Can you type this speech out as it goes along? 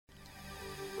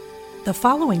The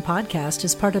following podcast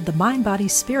is part of the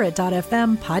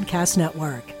MindBodySpirit.fm podcast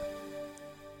network.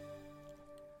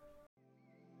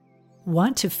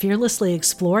 Want to fearlessly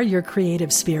explore your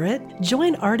creative spirit?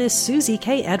 Join artist Susie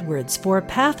K. Edwards for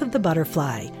Path of the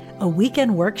Butterfly, a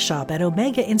weekend workshop at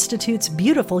Omega Institute's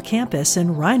beautiful campus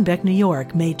in Rhinebeck, New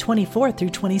York, May 24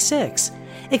 through 26.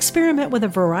 Experiment with a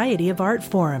variety of art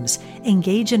forms,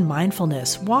 engage in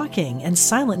mindfulness, walking, and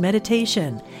silent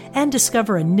meditation, and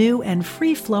discover a new and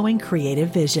free-flowing creative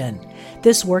vision.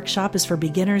 This workshop is for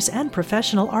beginners and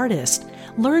professional artists.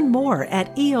 Learn more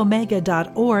at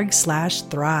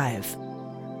eomega.org/thrive.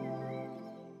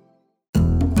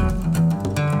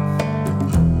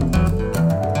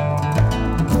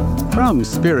 From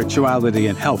Spirituality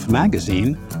and Health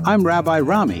magazine, I'm Rabbi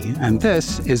Rami, and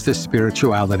this is the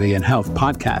Spirituality and Health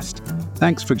podcast.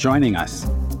 Thanks for joining us.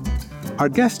 Our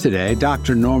guest today,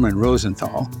 Dr. Norman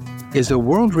Rosenthal, is a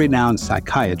world-renowned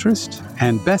psychiatrist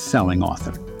and best-selling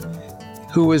author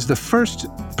who was the first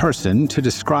person to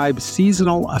describe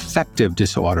seasonal affective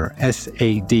disorder,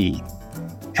 SAD,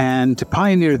 and to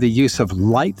pioneer the use of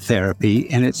light therapy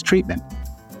in its treatment.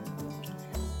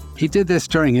 He did this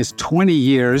during his 20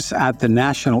 years at the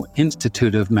National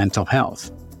Institute of Mental Health.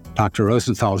 Dr.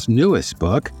 Rosenthal's newest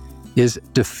book is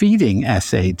Defeating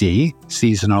SAD,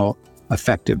 Seasonal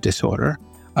Affective Disorder,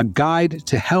 a guide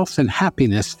to health and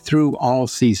happiness through all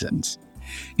seasons.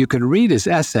 You can read his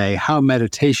essay, How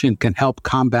Meditation Can Help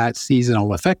Combat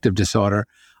Seasonal Affective Disorder,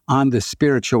 on the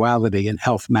Spirituality and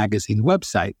Health magazine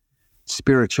website,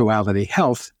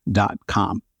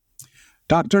 spiritualityhealth.com.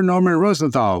 Dr. Norman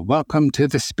Rosenthal, welcome to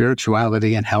the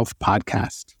Spirituality and Health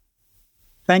podcast.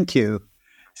 Thank you.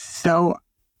 So,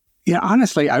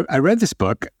 honestly, I read this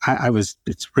book.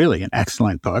 It's really an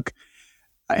excellent book.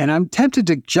 And I'm tempted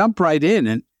to jump right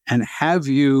in and have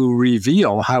you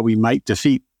reveal how we might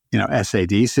defeat,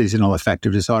 SAD, seasonal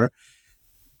affective disorder.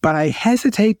 But I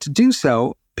hesitate to do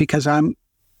so because I'm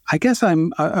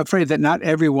afraid that not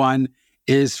everyone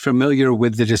is familiar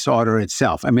with the disorder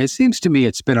itself. I mean, it seems to me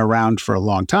it's been around for a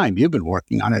long time. You've been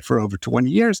working on it for over 20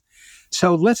 years.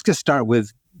 So let's just start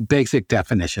with basic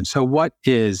definition. So what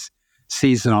is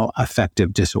seasonal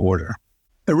affective disorder?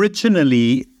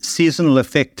 Originally, seasonal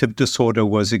affective disorder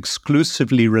was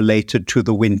exclusively related to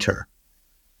the winter.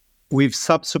 We've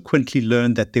subsequently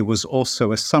learned that there was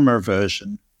also a summer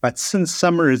version. But since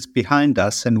summer is behind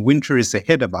us and winter is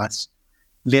ahead of us,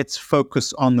 let's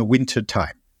focus on the winter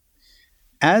time.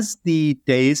 As the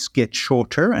days get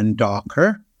shorter and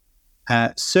darker,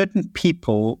 certain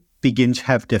people begin to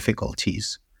have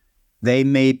difficulties. They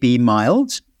may be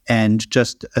mild and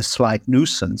just a slight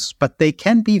nuisance, but they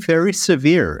can be very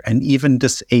severe and even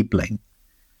disabling.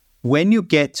 When you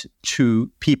get to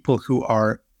people who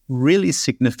are really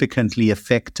significantly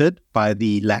affected by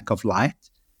the lack of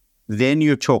light, then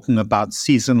you're talking about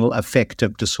seasonal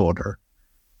affective disorder.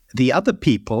 The other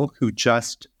people who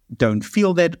just don't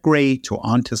feel that great or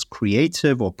aren't as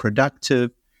creative or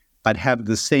productive, but have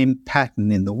the same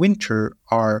pattern in the winter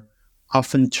are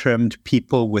often termed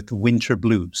people with winter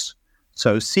blues.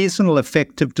 So seasonal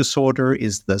affective disorder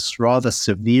is this rather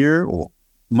severe or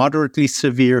moderately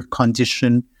severe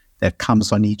condition that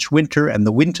comes on each winter, and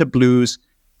the winter blues,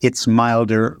 it's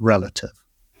milder relative.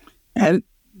 And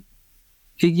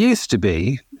it used to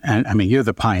be, and I mean, you're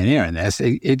the pioneer in this,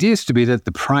 it used to be that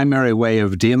the primary way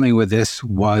of dealing with this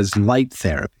was light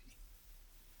therapy,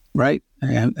 right?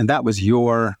 And that was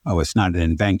it's not an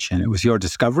invention, it was your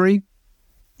discovery?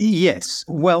 Yes.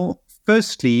 Well,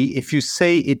 firstly, if you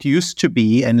say it used to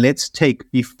be, and let's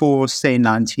take before, say,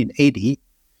 1980,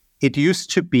 it used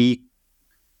to be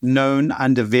known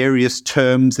under various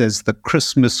terms as the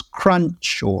Christmas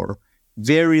crunch or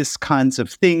various kinds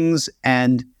of things,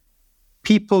 and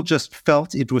people just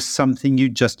felt it was something you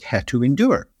just had to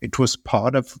endure. It was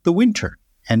part of the winter,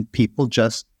 and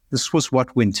this was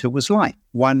what winter was like.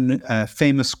 One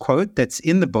famous quote that's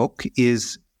in the book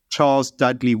is Charles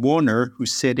Dudley Warner, who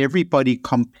said, everybody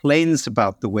complains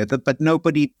about the weather, but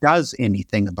nobody does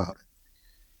anything about it.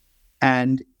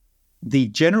 And the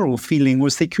general feeling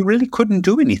was that you really couldn't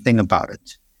do anything about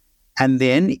it. And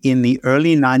then in the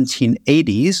early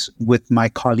 1980s, with my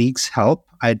colleagues' help,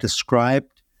 I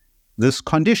described this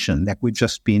condition that we've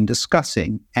just been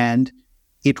discussing. And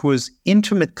it was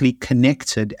intimately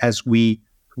connected, as we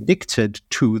predicted,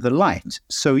 to the light.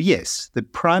 So yes, the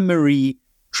primary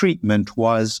treatment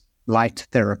was light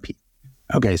therapy.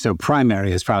 Okay, so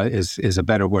primary is probably is a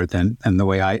better word than the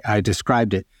way I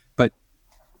described it. But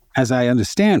as I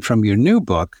understand from your new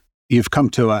book, you've come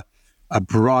to a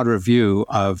broader view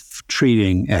of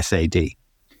treating SAD.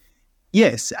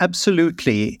 Yes,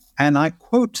 absolutely. And I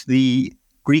quote the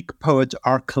Greek poet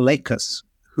Archilochus,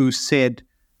 who said,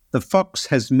 "The fox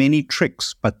has many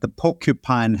tricks, but the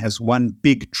porcupine has one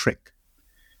big trick."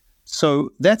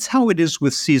 So that's how it is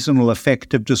with seasonal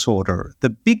affective disorder. The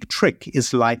big trick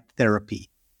is light therapy.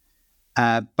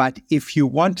 But if you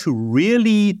want to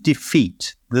really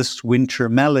defeat this winter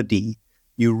malady,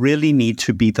 you really need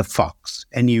to be the fox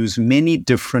and use many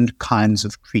different kinds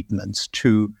of treatments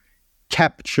to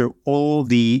capture all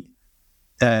the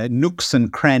nooks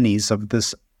and crannies of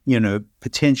this,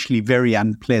 potentially very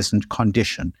unpleasant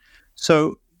condition.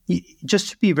 So just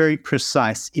to be very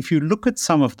precise, if you look at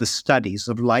some of the studies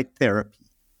of light therapy,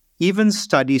 even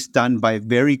studies done by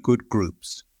very good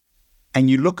groups, and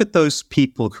you look at those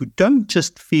people who don't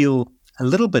just feel a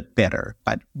little bit better,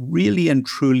 but really and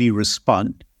truly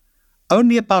respond,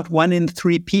 only about 1 in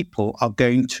 3 people are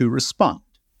going to respond.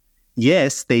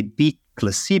 Yes, they beat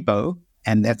placebo,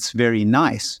 and that's very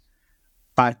nice,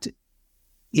 but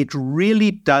it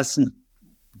really doesn't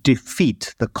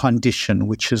defeat the condition,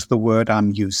 which is the word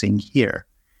I'm using here.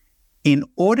 In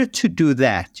order to do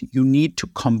that, you need to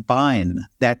combine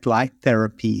that light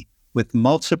therapy with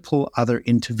multiple other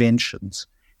interventions.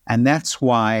 And that's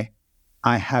why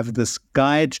I have this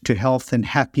guide to health and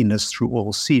happiness through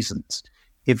all seasons.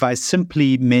 If I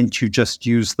simply meant you just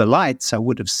use the lights, I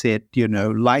would have said,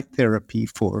 light therapy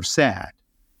for sad.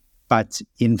 But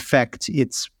in fact,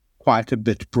 it's quite a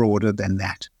bit broader than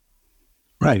that.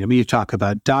 Right. I mean, you talk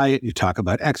about diet, you talk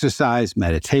about exercise,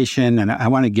 meditation, and I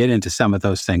want to get into some of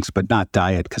those things, but not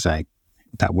diet, because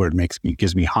that word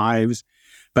gives me hives.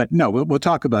 But no, we'll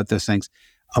talk about those things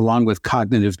along with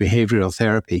cognitive behavioral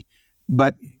therapy.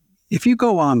 But if you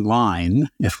go online,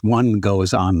 if one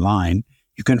goes online,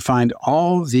 you can find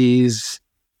all these,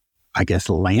 I guess,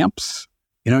 lamps,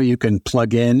 you can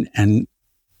plug in, and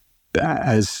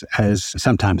as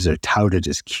sometimes they're touted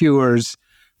as cures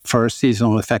for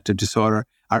seasonal affective disorder.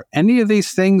 Are any of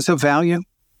these things of value?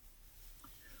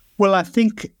 Well, I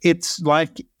think it's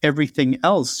like everything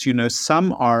else.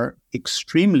 Some are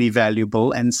extremely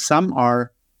valuable and some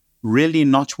are really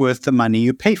not worth the money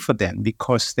you pay for them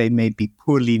because they may be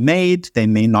poorly made, they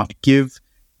may not give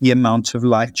the amount of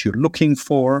light you're looking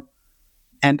for,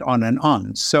 and on and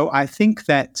on. So I think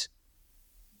that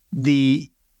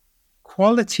the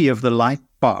quality of the light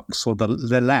box or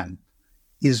the lamp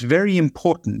is very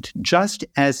important, just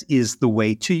as is the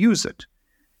way to use it.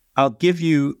 I'll give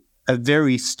you a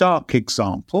very stark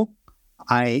example.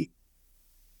 I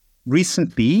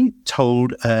recently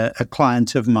told a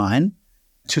client of mine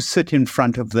to sit in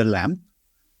front of the lamp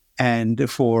and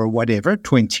for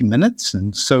 20 minutes,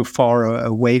 and so far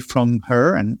away from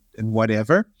her and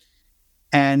whatever.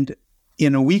 And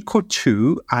in a week or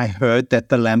 2, I heard that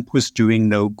the lamp was doing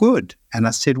no good. And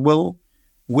I said, well,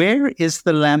 where is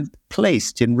the lamp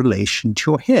placed in relation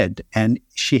to your head? And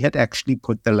she had actually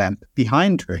put the lamp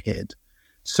behind her head.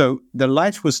 So the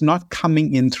light was not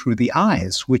coming in through the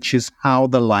eyes, which is how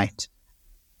the light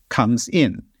comes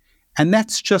in. And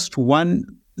that's just one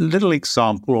little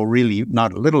example, or really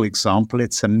not a little example,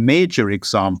 it's a major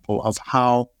example of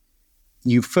how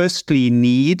you firstly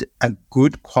need a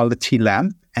good quality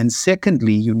lamp, and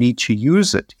secondly, you need to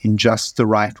use it in just the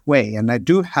right way. And I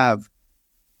do have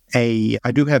a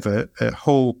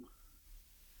whole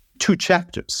 2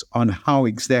 chapters on how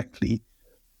exactly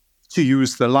to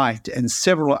use the light, and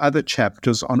several other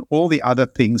chapters on all the other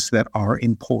things that are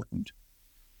important.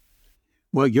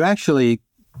 Well, you actually,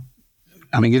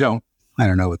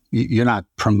 you're not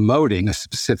promoting a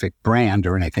specific brand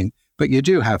or anything, but you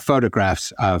do have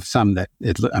photographs of some that,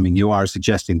 you are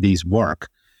suggesting these work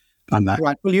on that.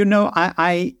 Right. Well,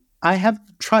 I have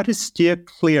tried to steer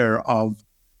clear of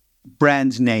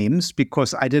brand names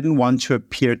because I didn't want to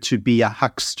appear to be a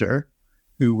huckster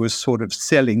who was sort of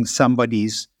selling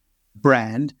somebody's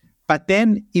brand. But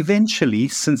then eventually,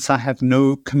 since I have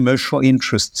no commercial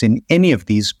interests in any of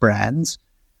these brands,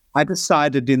 I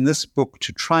decided in this book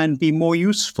to try and be more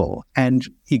useful and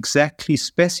exactly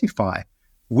specify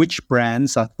which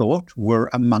brands I thought were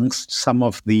amongst some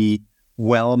of the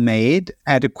well-made,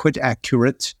 adequate,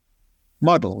 accurate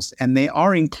models. And they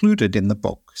are included in the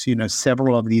book. So,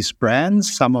 several of these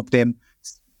brands, some of them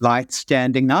lights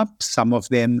standing up, some of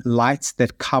them lights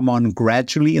that come on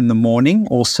gradually in the morning,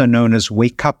 also known as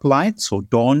wake-up lights or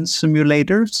dawn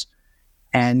simulators.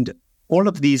 And all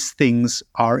of these things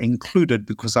are included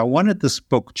because I wanted this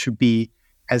book to be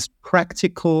as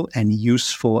practical and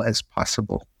useful as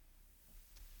possible.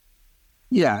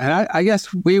 Yeah, and I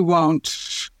guess we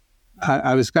won't...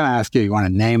 I was going to ask you want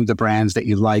to name the brands that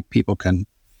you like? People can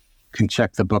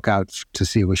check the book out to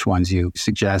see which ones you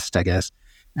suggest, I guess,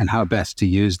 and how best to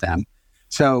use them.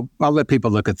 So I'll let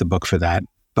people look at the book for that.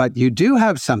 But you do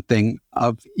have something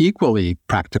of equally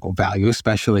practical value,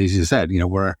 especially as you said,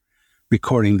 we're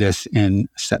recording this in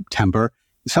September,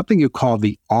 something you call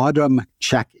the autumn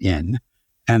check-in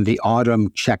and the autumn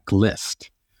checklist.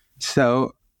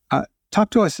 So talk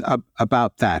to us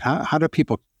about that. How do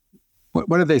people,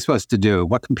 what are they supposed to do?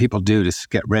 What can people do to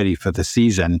get ready for the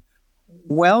season?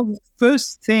 Well,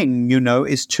 first thing,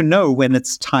 is to know when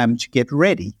it's time to get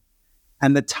ready.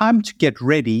 And the time to get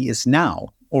ready is now,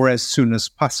 or as soon as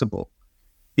possible,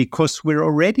 because we're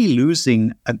already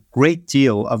losing a great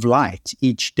deal of light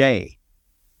each day.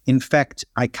 In fact,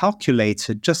 I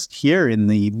calculated just here in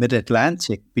the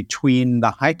mid-Atlantic between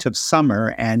the height of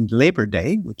summer and Labor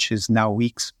Day, which is now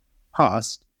weeks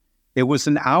past, there was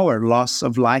an hour loss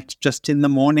of light just in the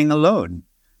morning alone.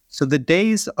 So the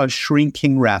days are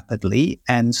shrinking rapidly,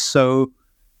 and so some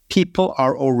people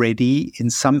are already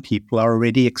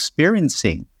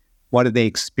experiencing. What are they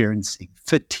experiencing?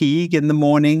 Fatigue in the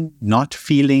morning, not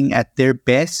feeling at their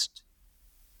best,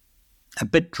 a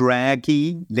bit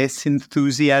draggy, less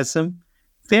enthusiasm,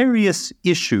 various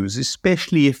issues,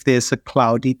 especially if there's a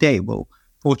cloudy day. Well,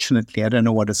 fortunately, I don't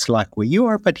know what it's like where you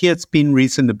are, but here it's been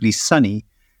reasonably sunny.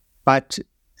 But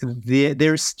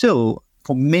there's still,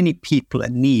 for many people, a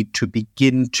need to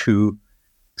begin to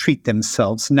treat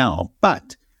themselves now.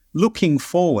 But looking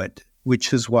forward,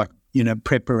 which is what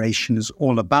preparation is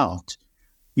all about,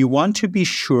 you want to be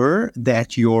sure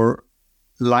that your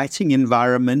lighting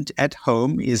environment at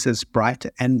home is as bright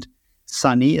and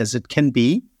sunny as it can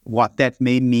be. What that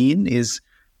may mean is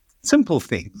simple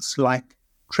things like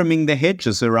trimming the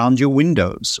hedges around your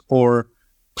windows or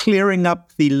clearing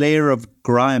up the layer of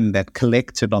grime that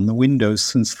collected on the windows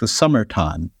since the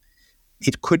summertime.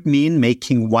 It could mean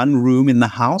making one room in the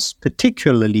house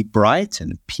particularly bright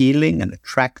and appealing and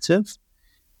attractive.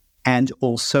 And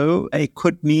also it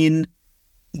could mean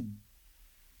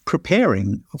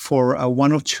preparing for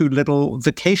one or two little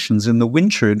vacations in the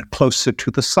winter closer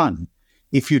to the sun.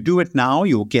 If you do it now,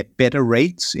 you'll get better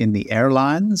rates in the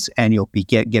airlines and you'll be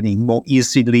getting more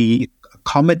easily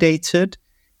accommodated.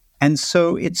 And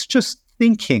so it's just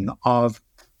thinking of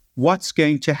what's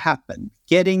going to happen,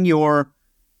 getting your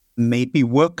maybe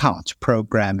workout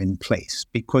program in place.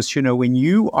 Because, when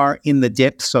you are in the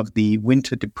depths of the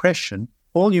winter depression,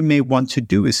 all you may want to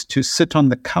do is to sit on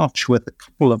the couch with a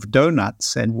couple of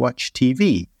donuts and watch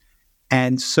TV.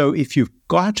 And so if you've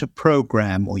got a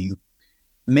program or you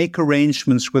make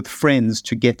arrangements with friends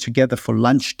to get together for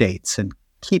lunch dates and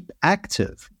keep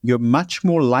active, you're much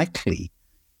more likely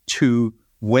to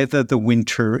weather the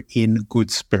winter in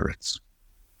good spirits.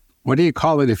 What do you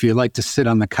call it if you like to sit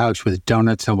on the couch with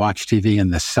donuts and watch TV in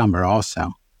the summer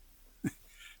also?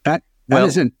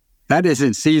 That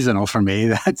isn't seasonal for me.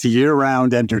 That's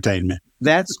year-round entertainment.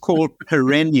 That's called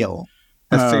perennial.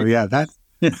 Oh, yeah,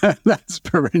 that's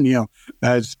perennial.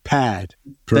 That's PAD,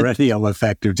 perennial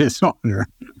affective disorder,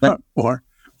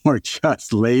 or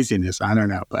just laziness. I don't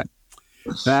know, but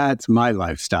that's my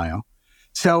lifestyle.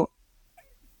 So,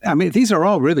 these are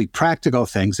all really practical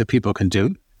things that people can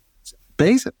do.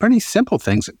 Basic, pretty simple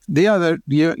things. The other,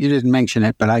 you didn't mention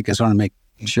it, but I just want to make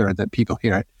sure that people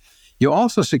hear it. You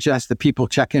also suggest that people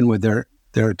check in with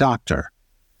their doctor.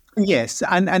 Yes,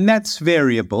 and that's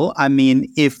variable.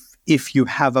 If you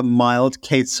have a mild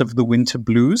case of the winter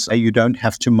blues, you don't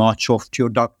have to march off to your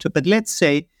doctor. But let's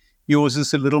say yours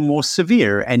is a little more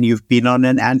severe and you've been on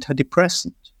an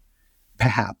antidepressant,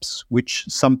 perhaps, which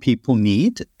some people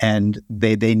need, and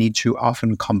they need to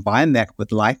often combine that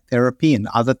with light therapy and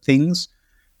other things.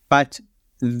 But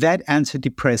that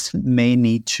antidepressant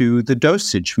the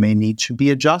dosage may need to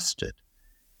be adjusted,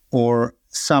 or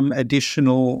some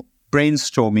additional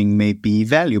brainstorming may be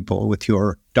valuable with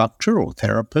your doctor or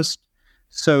therapist.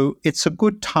 So it's a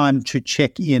good time to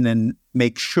check in and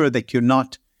make sure that you're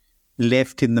not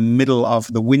left in the middle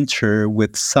of the winter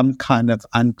with some kind of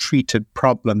untreated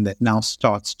problem that now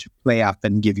starts to play up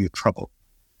and give you trouble.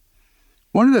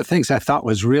 One of the things I thought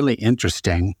was really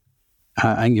interesting,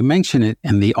 and you mentioned it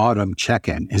in the autumn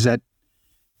check-in, is that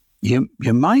you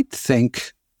might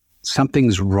think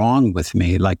something's wrong with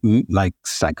me, like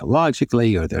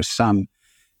psychologically, or there's some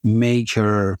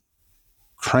major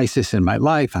crisis in my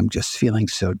life. I'm just feeling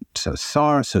so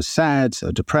sore, so sad,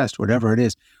 so depressed, whatever it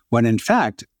is, when in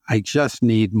fact, I just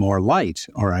need more light,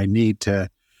 or I need to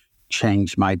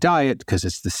change my diet because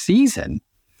it's the season.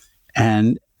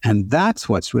 And that's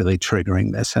what's really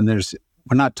triggering this. And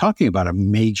we're not talking about a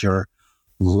major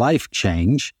life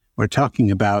change. We're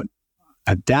talking about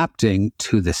adapting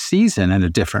to the season in a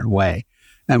different way.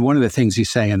 And one of the things you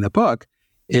say in the book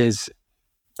is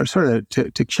sort of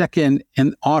to check in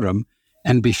autumn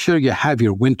and be sure you have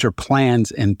your winter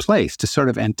plans in place to sort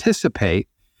of anticipate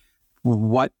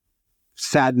what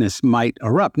sadness might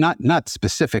erupt, not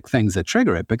specific things that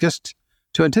trigger it, but just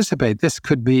to anticipate this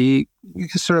could be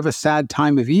sort of a sad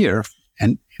time of year.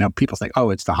 And, people think,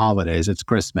 oh, it's the holidays, it's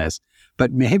Christmas,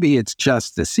 but maybe it's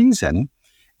just the season.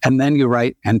 And then you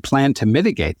write and plan to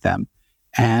mitigate them.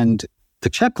 And the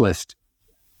checklist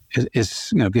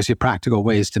is gives you practical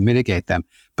ways to mitigate them.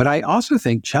 But I also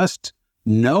think just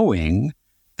knowing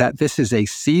that this is a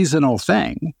seasonal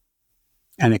thing,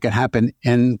 and it can happen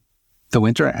in the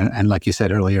winter, and like you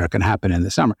said earlier, it can happen in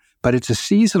the summer, but it's a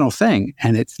seasonal thing,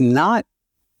 and it's not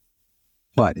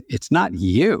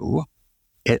you.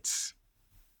 It's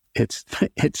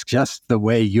just the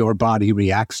way your body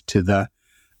reacts to the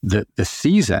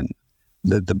season,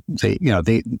 not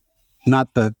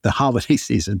the holiday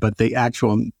season, but the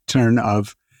actual turn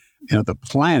of the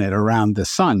planet around the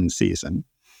sun season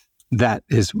that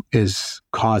is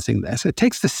causing this. It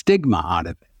takes the stigma out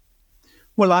of it.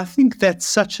 Well, I think that's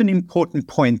such an important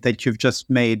point that you've just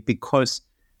made, because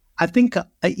I think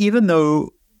even though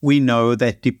we know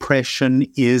that depression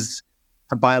is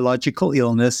a biological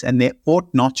illness and there ought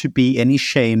not to be any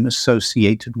shame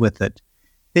associated with it,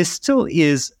 there still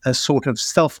is a sort of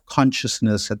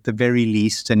self-consciousness, at the very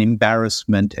least, an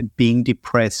embarrassment at being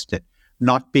depressed, at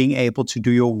not being able to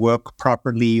do your work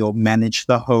properly or manage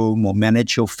the home or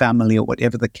manage your family or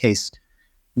whatever the case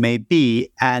may be.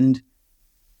 And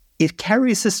it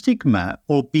carries a stigma,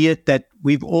 albeit that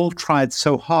we've all tried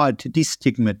so hard to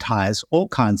destigmatize all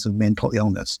kinds of mental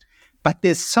illness. But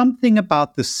there's something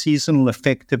about the seasonal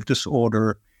affective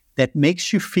disorder that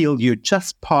makes you feel you're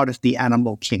just part of the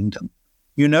animal kingdom.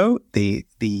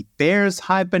 The bears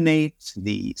hibernate,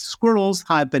 the squirrels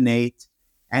hibernate,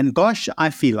 and gosh, I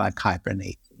feel like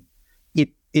hibernating.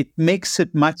 It makes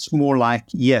it much more like,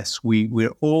 yes,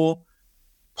 we're all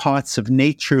parts of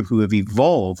nature who have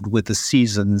evolved with the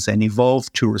seasons and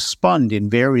evolved to respond in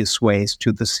various ways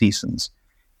to the seasons.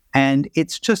 And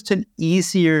it's just an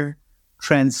easier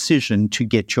transition to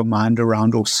get your mind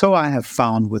around, or so I have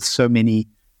found with so many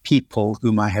people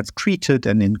whom I have treated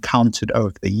and encountered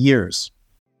over the years.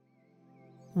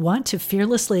 Want to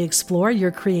fearlessly explore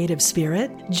your creative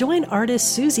spirit? Join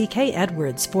artist Susie K.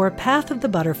 Edwards for Path of the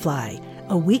Butterfly,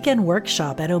 a weekend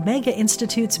workshop at Omega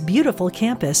Institute's beautiful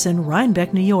campus in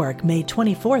Rhinebeck, New York, May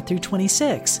 24 through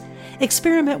 26.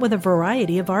 Experiment with a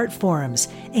variety of art forms,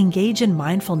 engage in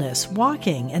mindfulness,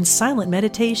 walking, and silent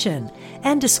meditation,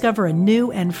 and discover a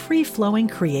new and free-flowing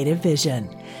creative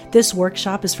vision. This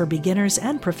workshop is for beginners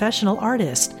and professional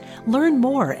artists. Learn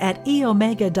more at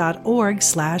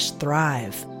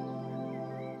eomega.org/thrive.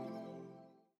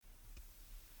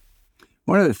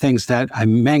 One of the things that I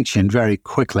mentioned very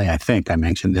quickly, I think I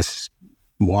mentioned this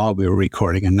while we were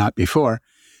recording and not before,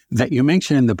 that you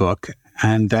mentioned in the book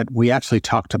and that we actually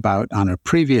talked about on a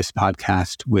previous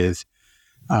podcast with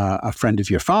a friend of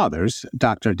your father's,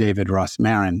 Dr. David Ross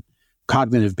Marin,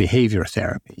 cognitive behavior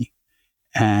therapy.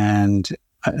 And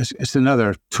it's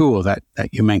another tool that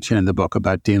you mentioned in the book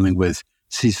about dealing with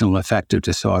seasonal affective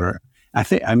disorder. I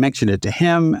think I mentioned it to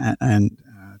him, and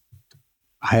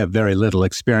I have very little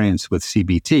experience with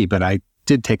CBT, but I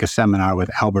did take a seminar with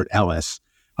Albert Ellis,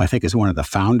 who I think is one of the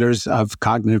founders of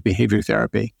cognitive behavior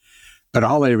therapy. But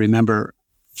all I remember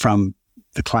from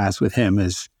the class with him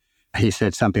is he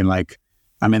said something like,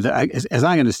 as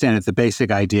I understand it, the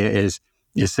basic idea is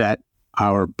that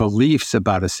our beliefs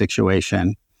about a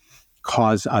situation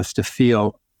cause us to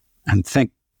feel and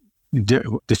think,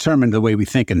 determine the way we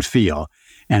think and feel.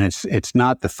 And it's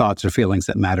not the thoughts or feelings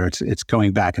that matter. It's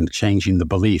going back and changing the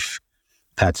belief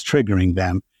that's triggering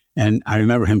them. And I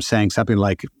remember him saying something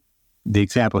like I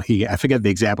forget the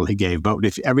example he gave, but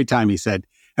every time you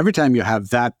have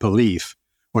that belief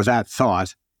or that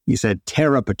thought, he said,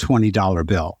 tear up a $20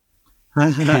 bill.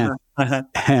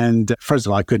 And first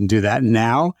of all, I couldn't do that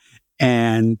now.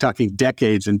 And talking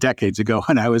decades and decades ago,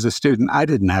 when I was a student, I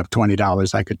didn't have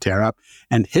 $20 I could tear up.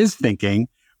 And his thinking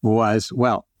was,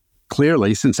 well,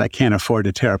 clearly, since I can't afford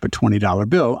to tear up a $20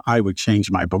 bill, I would change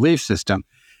my belief system.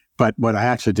 But what I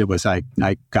actually did was I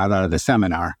got out of the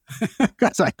seminar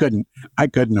because I couldn't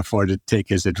afford to take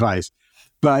his advice.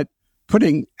 But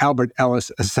putting Albert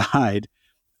Ellis aside,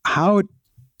 how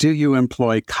do you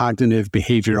employ cognitive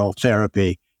behavioral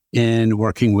therapy in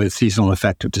working with seasonal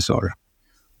affective disorder?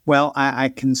 Well, I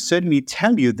can certainly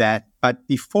tell you that, but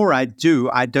before I do,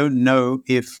 I don't know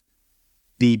if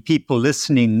the people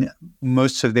listening,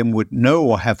 most of them would know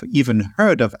or have even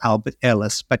heard of Albert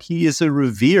Ellis, but he is a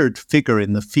revered figure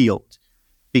in the field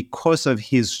because of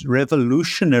his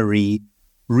revolutionary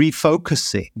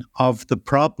refocusing of the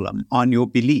problem on your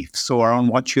beliefs or on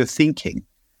what you're thinking,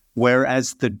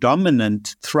 whereas the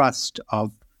dominant thrust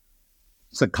of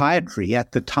psychiatry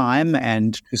at the time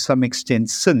and to some extent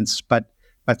since, but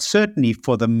certainly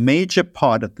for the major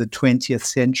part of the 20th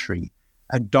century,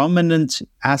 a dominant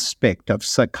aspect of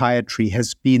psychiatry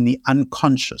has been the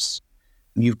unconscious.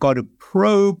 And you've got to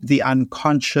probe the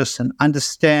unconscious and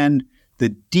understand the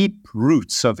deep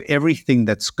roots of everything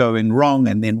that's going wrong.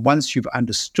 And then once you've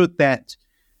understood that,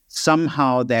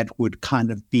 somehow that would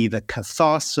kind of be the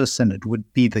catharsis and it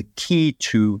would be the key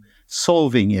to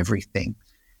solving everything.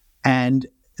 And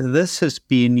this has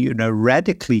been,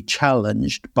 radically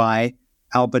challenged by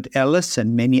Albert Ellis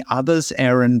and many others.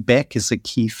 Aaron Beck is a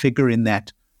key figure in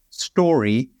that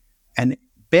story. And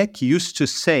Beck used to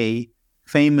say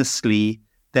famously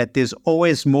that there's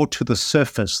always more to the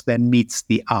surface than meets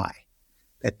the eye,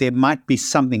 that there might be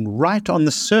something right on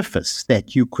the surface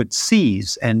that you could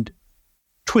seize and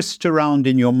twist around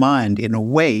in your mind in a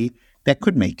way that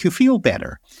could make you feel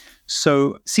better.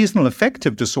 So seasonal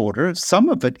affective disorder, some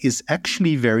of it is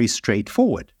actually very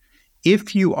straightforward.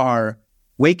 If you are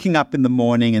waking up in the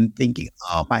morning and thinking,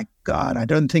 oh my God, I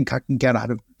don't think I can get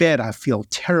out of bed, I feel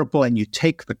terrible, and you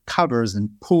take the covers and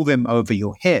pull them over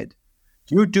your head,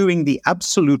 you're doing the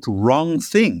absolute wrong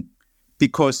thing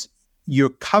because you're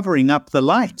covering up the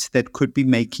light that could be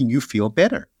making you feel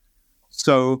better.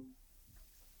 So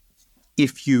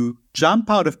if you jump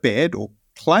out of bed or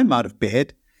climb out of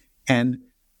bed and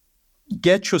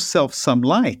get yourself some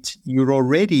light, you're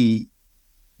already,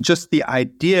 just the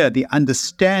idea, the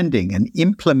understanding and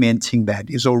implementing that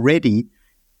is already,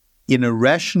 in a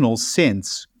rational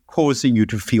sense, causing you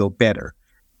to feel better.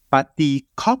 But the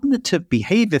cognitive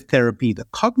behavior therapy, the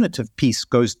cognitive piece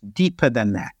goes deeper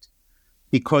than that.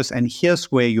 Because, and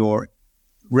here's where your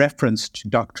reference to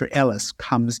Dr. Ellis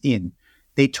comes in.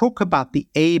 They talk about the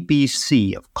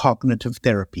ABC of cognitive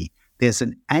therapy. There's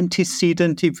an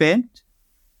antecedent event,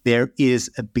 there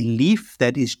is a belief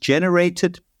that is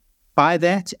generated by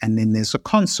that, and then there's a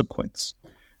consequence.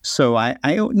 So I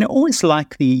always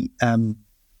like the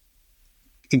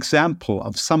example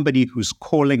of somebody who's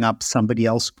calling up somebody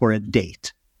else for a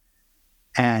date.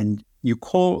 And you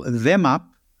call them up,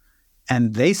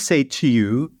 and they say to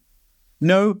you,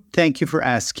 no, thank you for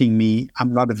asking me.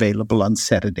 I'm not available on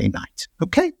Saturday night.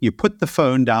 Okay, you put the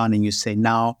phone down and you say,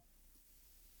 now,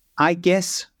 I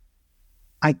guess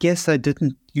I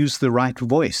didn't use the right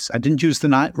voice. I didn't use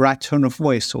the right tone of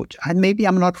voice. Or maybe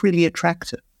I'm not really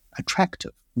attractive.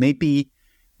 Maybe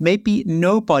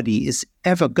nobody is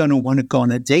ever going to want to go on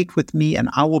a date with me and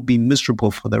I will be miserable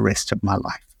for the rest of my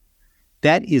life.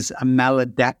 That is a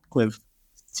maladaptive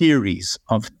series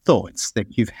of thoughts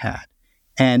that you've had.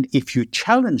 And if you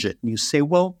challenge it and you say,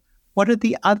 well, what are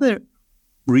the other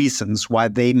reasons why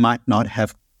they might not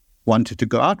have wanted to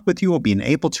go out with you or been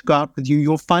able to go out with you,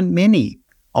 you'll find many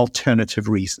alternative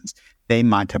reasons. They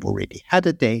might have already had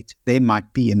a date. They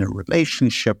might be in a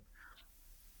relationship.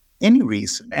 Any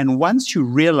reason. And once you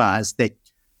realize that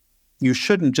you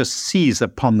shouldn't just seize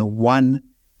upon the one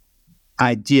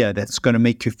idea that's going to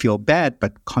make you feel bad,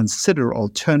 but consider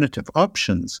alternative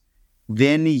options,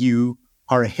 then you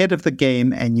are ahead of the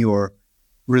game and your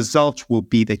result will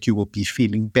be that you will be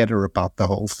feeling better about the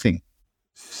whole thing.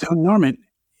 So, Norman,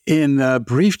 in the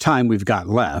brief time we've got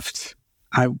left,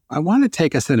 I want to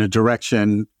take us in a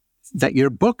direction that your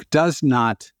book does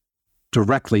not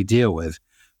directly deal with,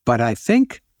 but I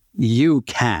think you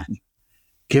can,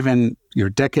 given your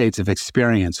decades of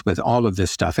experience with all of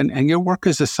this stuff and your work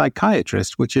as a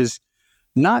psychiatrist, which is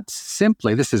not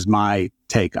simply, this is my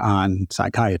take on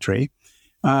psychiatry,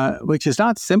 which is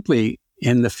not simply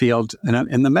in the field,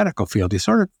 in the medical field. You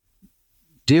sort of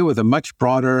deal with a much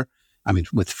broader,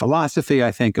 with philosophy,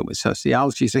 I think, and with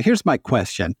sociology. So here's my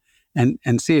question,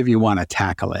 and see if you want to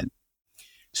tackle it.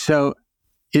 So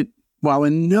while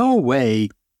in no way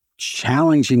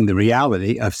challenging the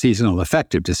reality of seasonal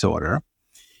affective disorder,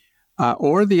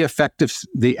 or the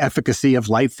efficacy of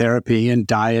light therapy and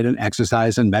diet and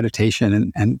exercise and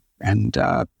meditation and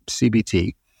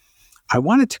CBT, I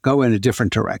wanted to go in a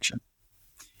different direction.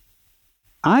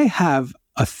 I have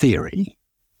a theory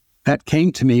that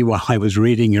came to me while I was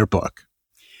reading your book,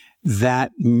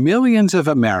 that millions of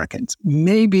Americans,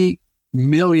 maybe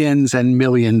millions and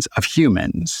millions of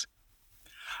humans,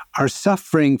 are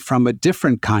suffering from a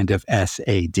different kind of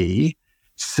SAD,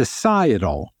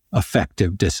 societal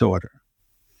affective disorder.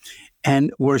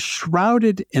 And we're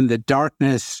shrouded in the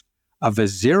darkness of a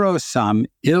zero-sum,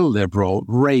 illiberal,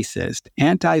 racist,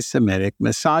 anti-Semitic,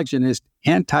 misogynist,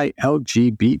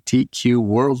 anti-LGBTQ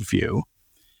worldview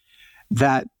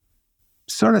that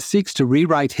sort of seeks to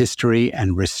rewrite history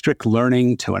and restrict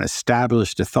learning to an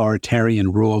established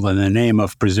authoritarian rule in the name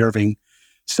of preserving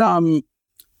some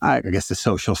I guess, the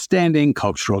social standing,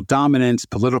 cultural dominance,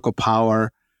 political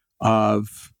power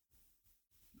of,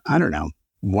 I don't know,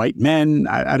 white men.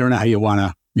 I don't know how you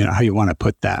want to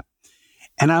put that.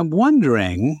 And I'm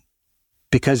wondering,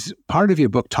 because part of your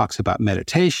book talks about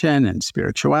meditation and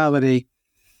spirituality,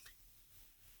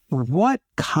 what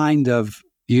kind of,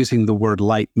 using the word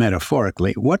light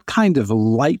metaphorically, what kind of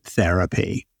light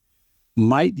therapy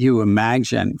might you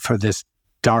imagine for this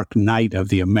dark night of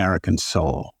the American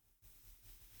soul?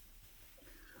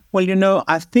 Well,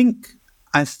 I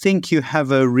think you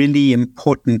have a really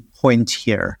important point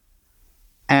here.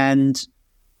 And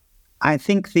I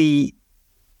think the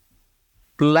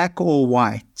black or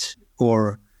white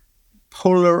or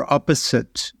polar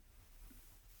opposite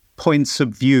points of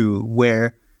view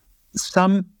where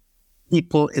some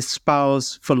people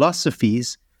espouse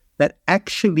philosophies that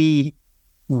actually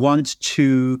want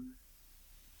to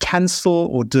cancel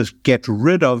or just get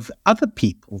rid of other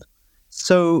people.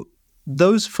 So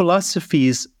those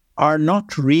philosophies are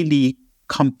not really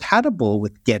compatible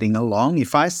with getting along.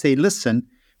 If I say, listen,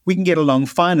 we can get along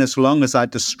fine as long as I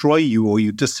destroy you or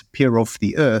you disappear off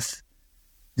the earth,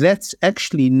 that's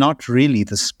actually not really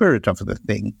the spirit of the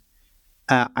thing.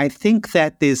 I think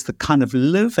that there's the kind of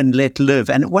live and let live.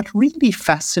 And what really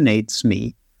fascinates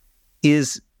me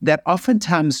is that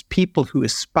oftentimes people who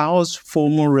espouse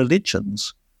formal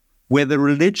religions, where the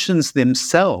religions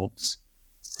themselves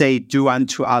say, do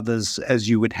unto others as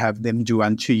you would have them do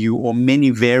unto you, or many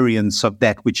variants of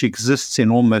that, which exists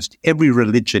in almost every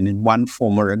religion in one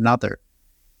form or another.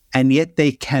 And yet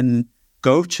they can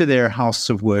go to their house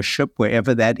of worship,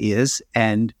 wherever that is,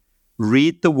 and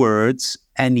read the words,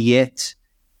 and yet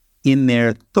in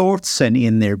their thoughts and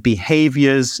in their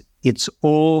behaviors, it's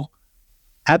all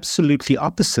absolutely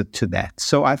opposite to that.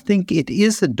 So I think it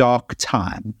is a dark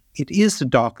time. It is a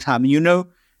dark time.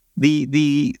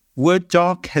 The word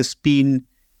dark has been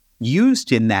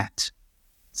used in that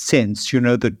sense.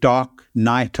 The dark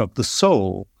night of the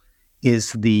soul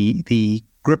is the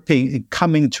gripping,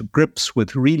 coming to grips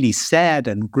with really sad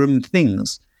and grim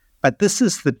things. But this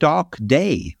is the dark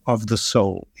day of the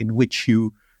soul, in which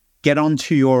you get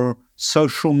onto your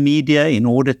social media in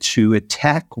order to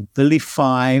attack or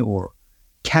vilify or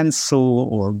cancel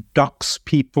or dox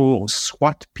people or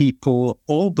swat people,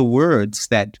 all the words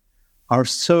that are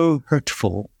so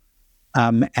hurtful.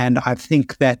 And I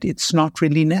think that it's not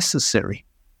really necessary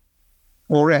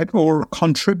or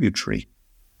contributory.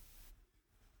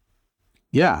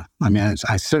 Yeah,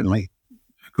 I certainly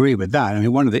agree with that.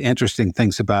 One of the interesting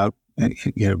things about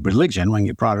religion, when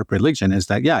you brought up religion, is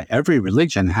that, every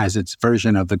religion has its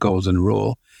version of the golden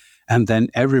rule, and then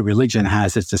every religion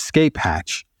has its escape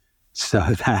hatch, so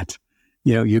that,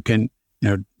 you can,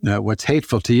 what's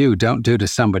hateful to you, don't do to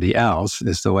somebody else,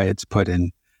 is the way it's put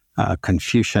in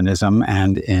Confucianism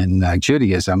and in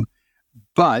Judaism.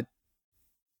 But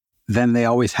then they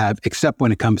always have, except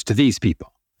when it comes to these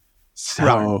people. So,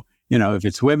 right. If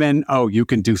it's women, you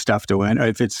can do stuff to women. Or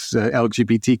if it's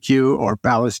LGBTQ or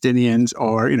Palestinians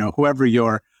or, whoever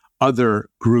your other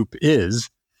group is,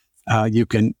 you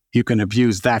can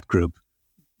abuse that group.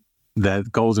 The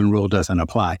golden rule doesn't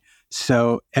apply.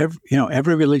 So,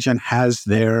 every religion has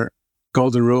their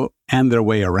golden rule and their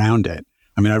way around it.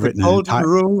 I've written the golden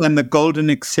rule and the golden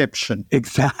exception.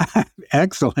 Exactly.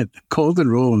 Excellent. The golden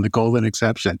rule and the golden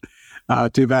exception.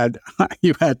 Too bad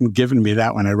you hadn't given me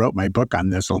that when I wrote my book on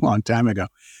this a long time ago.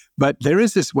 But there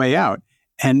is this way out.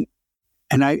 And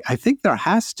I think there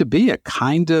has to be a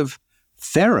kind of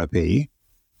therapy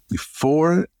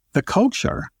for the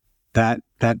culture that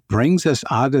brings us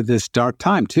out of this dark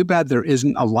time. Too bad there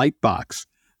isn't a light box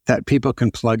that people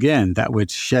can plug in that would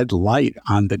shed light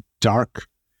on the dark,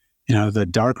 the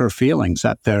darker feelings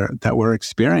that we're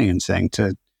experiencing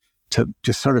to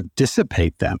just sort of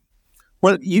dissipate them.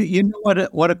 Well, you know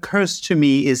what occurs to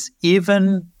me is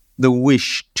even the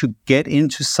wish to get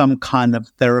into some kind of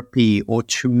therapy or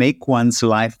to make one's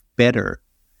life better.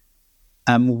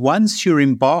 Once you're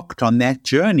embarked on that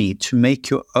journey to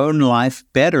make your own life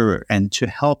better and to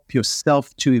help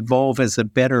yourself to evolve as a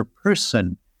better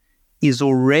person, is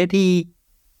already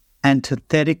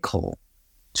antithetical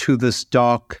to this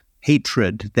dark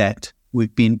hatred that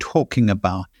we've been talking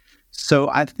about. So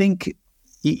I think,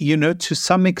 to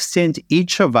some extent,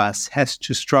 each of us has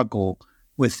to struggle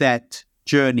with that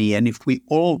journey. And if we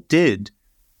all did,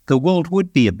 the world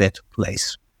would be a better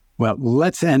place. Well,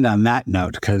 let's end on that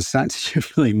note, because that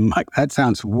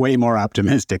sounds way more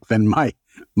optimistic than my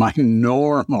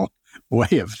normal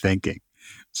way of thinking.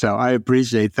 So I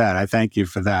appreciate that. I thank you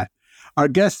for that. Our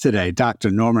guest today,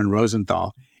 Dr. Norman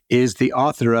Rosenthal, is the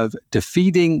author of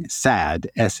Defeating SAD,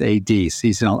 S-A-D,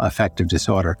 Seasonal Affective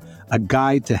Disorder, a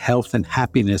guide to health and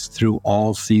happiness through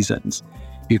all seasons.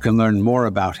 You can learn more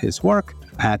about his work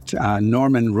at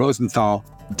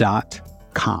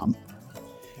normanrosenthal.com.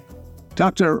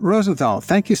 Dr. Rosenthal,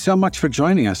 thank you so much for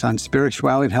joining us on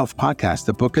Spirituality and Health Podcast.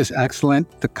 The book is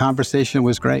excellent. The conversation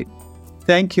was great.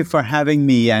 Thank you for having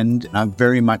me, and I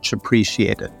very much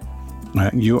appreciate it.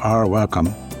 You are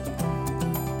welcome.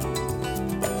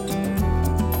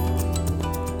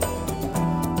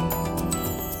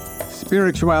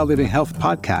 Spirituality and Health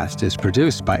Podcast is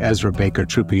produced by Ezra Baker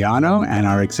Trupiano, and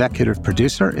our executive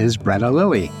producer is Bretta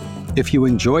Lilly. If you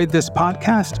enjoyed this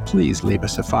podcast, please leave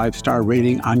us a 5-star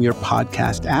rating on your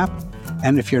podcast app.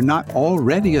 And if you're not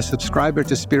already a subscriber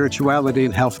to Spirituality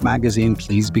and Health magazine,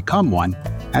 please become one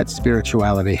at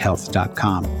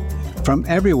spiritualityhealth.com. From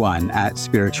everyone at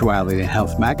Spirituality and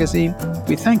Health magazine,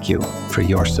 we thank you for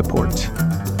your support.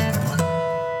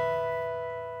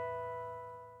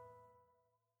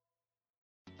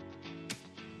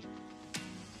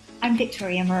 I'm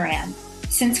Victoria Moran.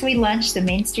 Since we launched the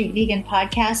Main Street Vegan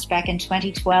podcast back in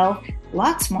 2012,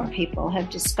 lots more people have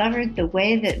discovered the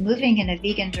way that moving in a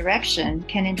vegan direction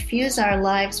can infuse our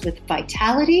lives with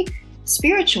vitality,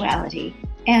 spirituality,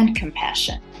 and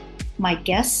compassion. My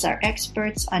guests are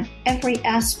experts on every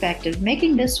aspect of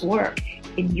making this work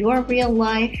in your real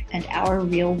life and our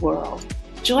real world.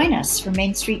 Join us for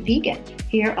Main Street Vegan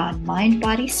here on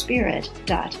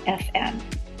mindbodyspirit.fm.